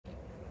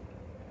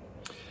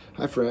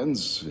Hi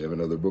friends, we have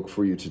another book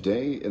for you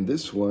today, and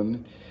this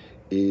one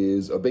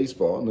is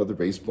another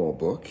baseball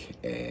book,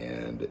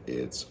 and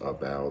it's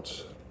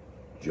about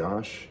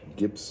Josh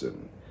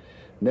Gibson.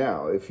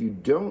 Now, if you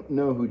don't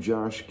know who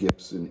Josh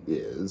Gibson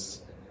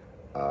is,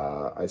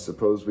 I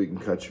suppose we can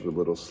cut you a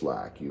little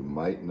slack. You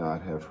might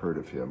not have heard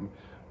of him,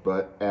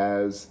 but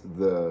as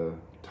the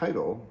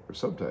title or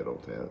subtitle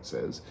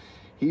says,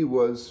 he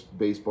was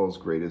baseball's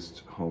greatest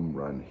home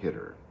run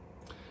hitter.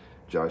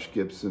 Josh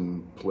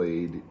Gibson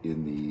played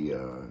in the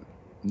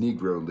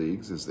Negro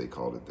Leagues, as they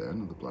called it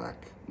then, the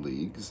black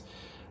leagues.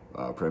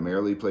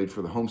 Primarily played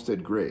for the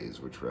Homestead Grays,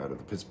 which were out of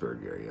the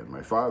Pittsburgh area. And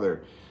my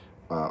father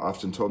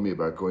often told me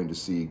about going to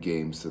see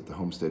games that the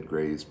Homestead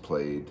Grays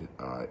played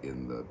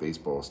in the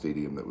baseball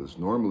stadium that was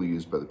normally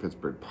used by the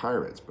Pittsburgh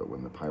Pirates. But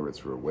when the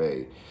Pirates were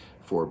away,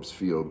 Forbes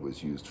Field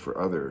was used for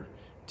other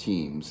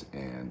teams,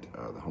 and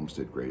the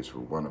Homestead Grays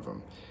were one of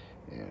them.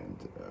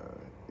 And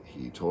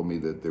he told me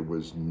that there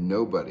was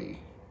nobody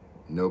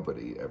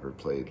ever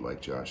played like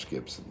Josh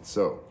Gibson.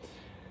 So,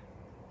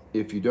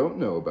 if you don't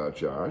know about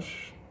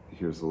Josh,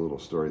 here's a little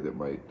story that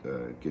might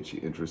get you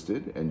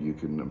interested, and you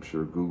can, I'm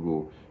sure,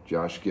 Google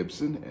Josh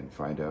Gibson and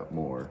find out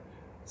more.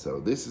 So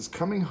this is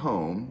Coming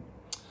Home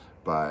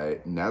by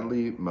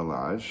Natalie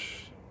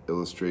Malage,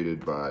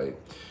 illustrated by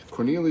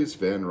Cornelius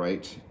Van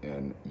Wright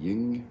and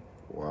Ying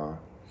Hua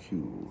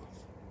Hu.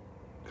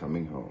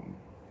 Coming Home.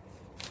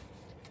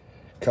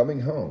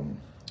 Coming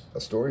Home, a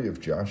story of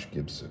Josh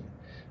Gibson,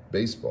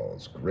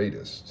 baseball's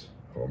greatest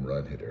home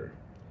run hitter.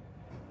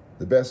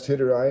 The best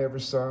hitter I ever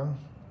saw?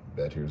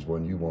 Bet here's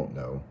one you won't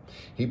know.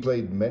 He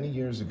played many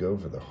years ago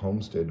for the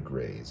Homestead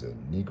Grays, a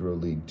Negro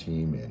League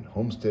team in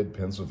Homestead,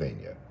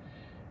 Pennsylvania,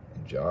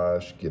 and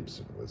Josh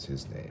Gibson was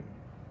his name.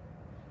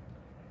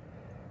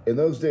 In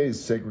those days,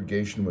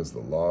 segregation was the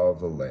law of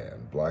the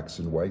land. Blacks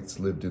and whites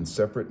lived in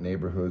separate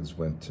neighborhoods,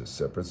 went to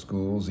separate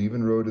schools,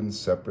 even rode in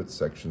separate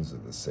sections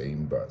of the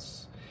same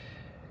bus.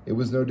 It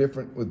was no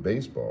different with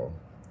baseball.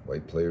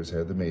 White players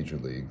had the major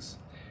leagues,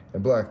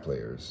 and black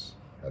players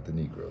had the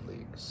Negro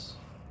Leagues.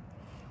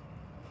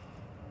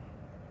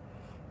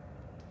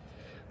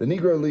 The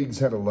Negro Leagues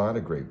had a lot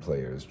of great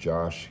players.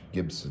 Josh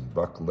Gibson,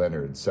 Buck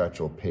Leonard,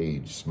 Satchel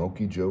Paige,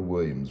 Smokey Joe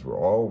Williams were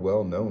all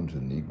well known to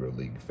Negro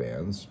League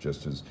fans,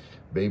 just as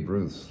Babe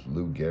Ruth,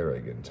 Lou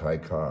Gehrig, and Ty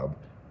Cobb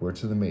were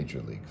to the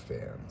Major League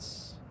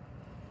fans.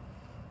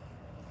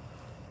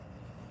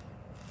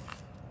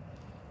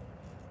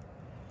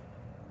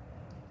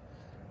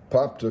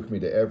 Pop took me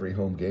to every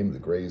home game the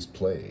Grays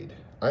played.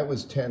 I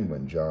was 10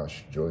 when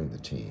Josh joined the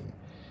team.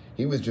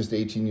 He was just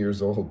 18 years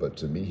old, but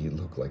to me he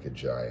looked like a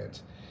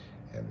giant.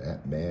 And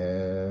that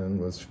man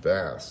was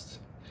fast.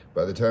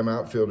 By the time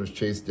outfielders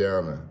chased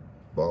down a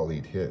ball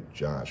he'd hit,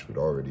 Josh would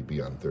already be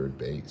on third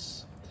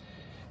base.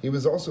 He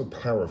was also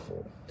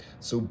powerful,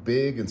 so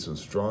big and so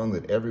strong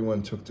that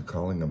everyone took to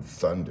calling him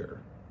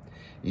Thunder.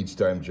 Each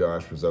time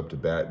Josh was up to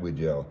bat, we'd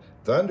yell,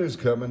 "Thunder's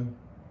coming!"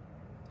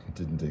 It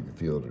didn't take the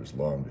fielders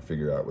long to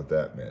figure out what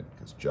that meant,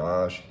 because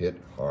Josh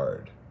hit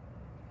hard.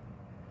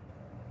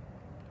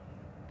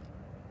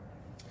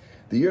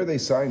 The year they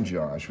signed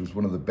Josh was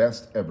one of the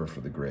best ever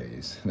for the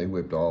Grays. They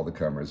whipped all the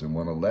comers and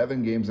won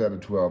 11 games out of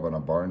 12 on a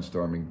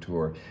barnstorming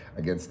tour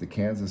against the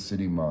Kansas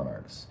City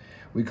Monarchs.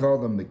 We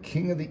called them the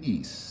King of the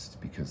East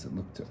because it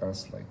looked to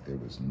us like there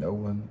was no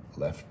one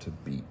left to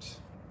beat.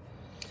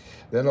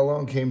 Then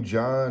along came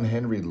John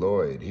Henry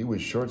Lloyd. He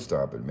was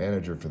shortstop and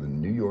manager for the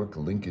New York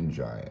Lincoln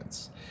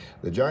Giants.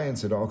 The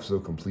Giants had also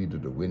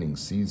completed a winning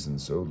season,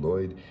 so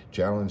Lloyd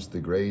challenged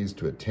the Grays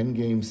to a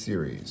 10-game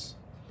series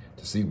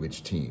to see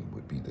which team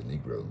would be the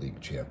Negro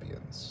League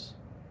champions.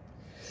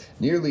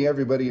 Nearly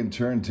everybody in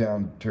turned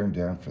down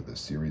for the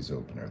series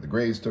opener. The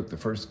Grays took the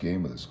first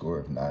game with a score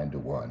of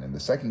 9-1. In the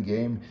second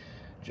game,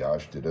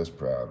 Josh did us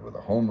proud with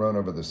a home run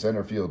over the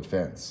center field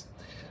fence.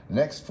 The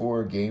next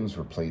 4 games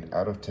were played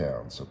out of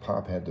town, so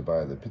Pop had to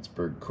buy the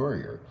Pittsburgh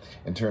Courier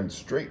and turned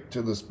straight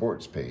to the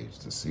sports page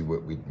to see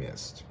what we'd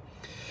missed.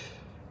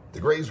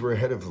 The Grays were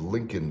ahead of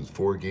Lincoln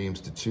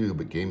 4-2,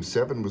 but Game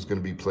 7 was going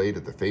to be played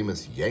at the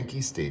famous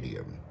Yankee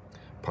Stadium.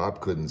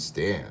 Pop couldn't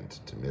stand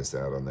to miss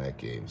out on that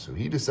game, so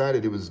he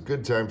decided it was a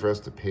good time for us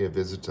to pay a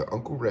visit to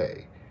Uncle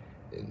Ray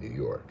in New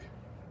York.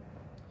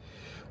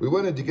 We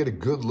wanted to get a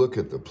good look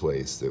at the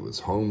place that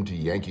was home to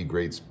Yankee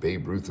greats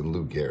Babe Ruth and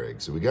Lou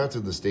Gehrig, so we got to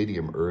the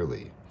stadium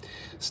early,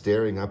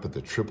 staring up at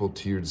the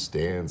triple-tiered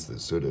stands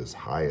that stood as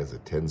high as a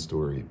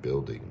 10-story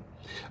building.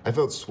 I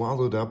felt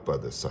swallowed up by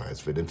the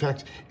size of it. In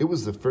fact, it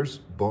was the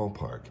first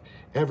ballpark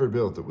ever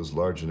built that was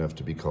large enough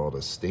to be called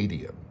a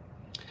stadium.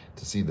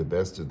 To see the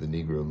best of the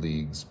Negro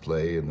Leagues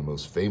play in the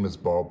most famous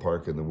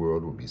ballpark in the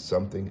world will be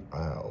something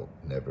I'll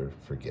never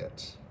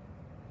forget.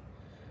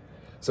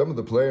 Some of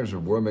the players were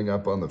warming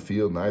up on the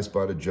field, and I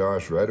spotted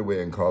Josh right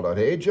away and called out,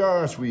 "Hey,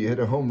 Josh, will you hit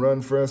a home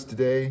run for us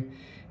today?"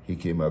 He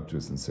came up to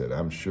us and said,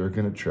 "I'm sure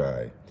going to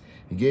try."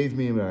 He gave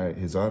me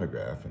his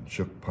autograph and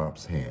shook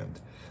Pop's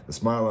hand. The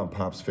smile on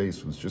Pop's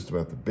face was just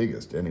about the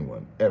biggest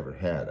anyone ever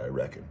had, I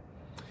reckon.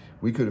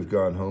 We could have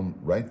gone home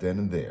right then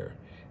and there,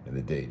 and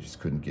the day just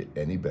couldn't get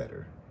any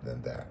better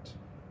than that.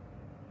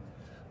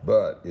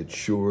 But it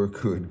sure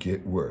could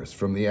get worse.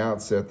 From the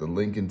outset, the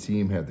Lincoln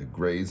team had the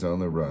Grays on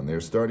the run.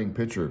 Their starting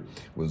pitcher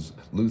was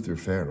Luther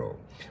Farrell,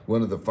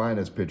 one of the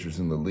finest pitchers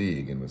in the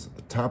league, and was at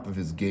the top of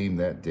his game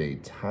that day.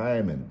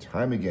 Time and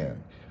time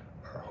again,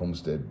 our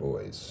Homestead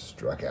boys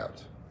struck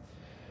out.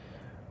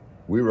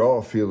 We were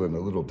all feeling a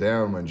little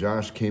down when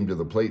Josh came to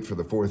the plate for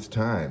the fourth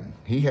time.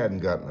 He hadn't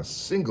gotten a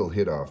single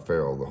hit off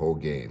Farrell the whole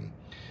game.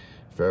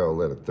 Farrell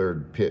led a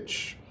third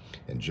pitch,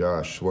 and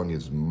Josh swung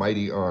his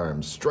mighty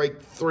arm.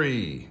 Strike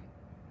three!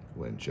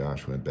 When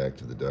Josh went back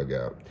to the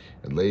dugout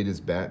and laid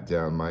his bat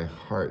down, my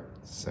heart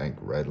sank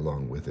right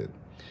along with it.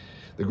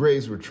 The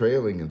Grays were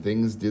trailing, and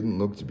things didn't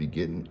look to be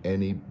getting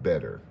any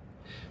better.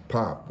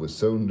 Pop was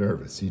so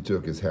nervous he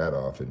took his hat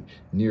off and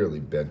nearly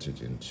bent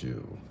it in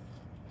two.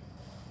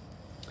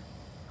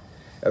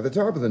 At the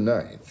top of the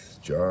ninth,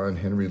 John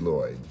Henry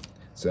Lloyd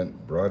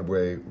sent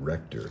Broadway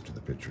Rector to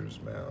the pitcher's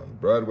mound.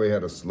 Broadway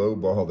had a slow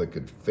ball that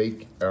could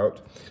fake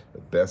out the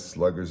best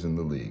sluggers in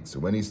the league, so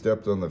when he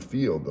stepped on the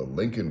field, the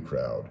Lincoln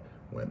crowd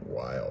went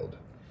wild.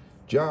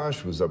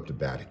 Josh was up to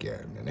bat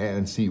again, and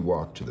as he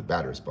walked to the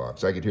batter's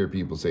box, I could hear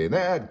people saying,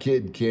 "That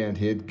kid can't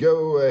hit.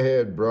 Go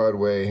ahead,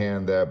 Broadway,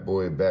 hand that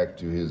boy back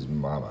to his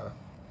mama."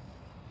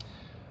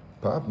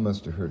 Pop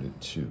must have heard it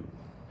too,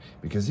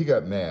 because he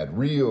got mad,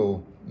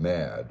 real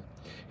mad.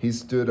 He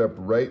stood up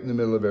right in the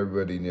middle of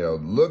everybody and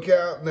yelled, "Look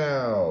out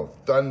now,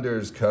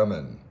 thunder's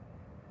coming."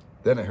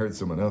 Then I heard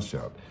someone else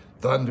shout,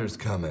 "Thunder's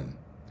coming."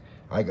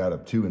 I got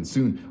up too, and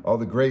soon all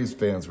the Grays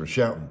fans were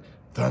shouting,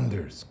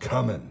 "Thunder's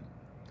coming."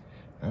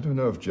 I don't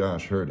know if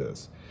Josh heard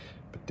us,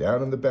 but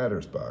down in the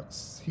batter's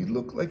box, he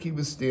looked like he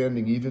was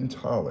standing even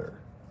taller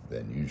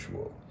than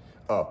usual.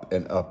 Up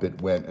and up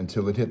it went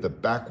until it hit the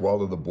back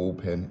wall of the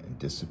bullpen and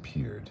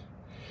disappeared,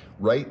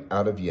 right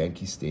out of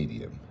Yankee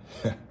Stadium.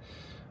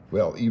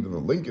 Well, even the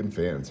Lincoln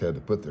fans had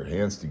to put their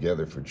hands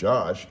together for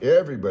Josh.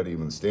 Everybody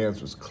in the stands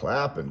was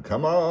clapping.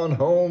 "Come on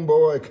home,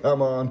 boy,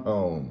 come on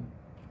home."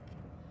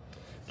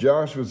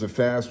 Josh was a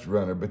fast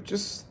runner, but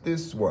just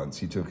this once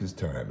he took his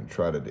time and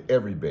trotted to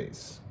every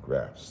base,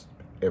 grasped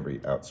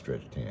every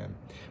outstretched hand.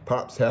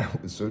 Pop's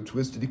hat was so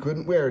twisted he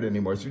couldn't wear it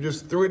anymore, so he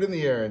just threw it in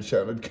the air and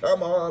shouted,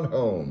 "Come on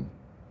home."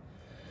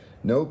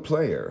 No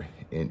player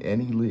in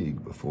any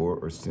league before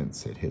or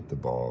since had hit the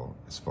ball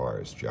as far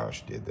as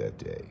Josh did that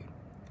day.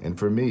 And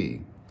for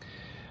me,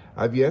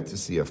 I've yet to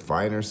see a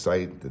finer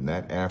sight than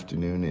that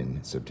afternoon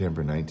in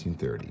September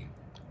 1930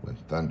 when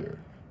thunder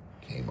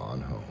came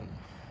on home.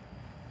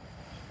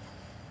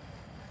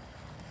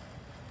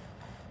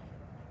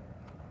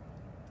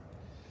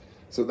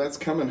 So that's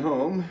Coming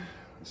Home,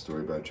 a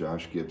story about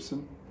Josh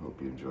Gibson. Hope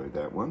you enjoyed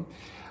that one.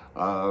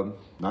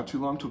 Not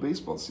too long till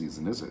baseball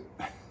season, is it?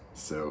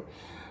 So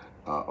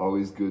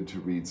always good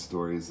to read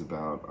stories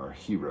about our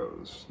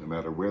heroes, no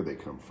matter where they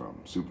come from.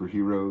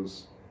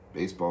 Superheroes,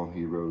 baseball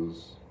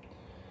heroes,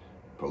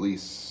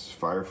 police,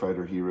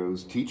 firefighter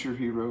heroes, teacher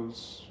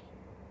heroes,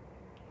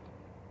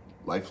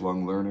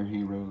 lifelong learner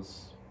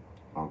heroes,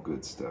 all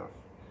good stuff.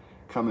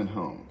 Coming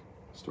Home,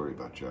 a story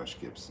about Josh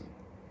Gibson.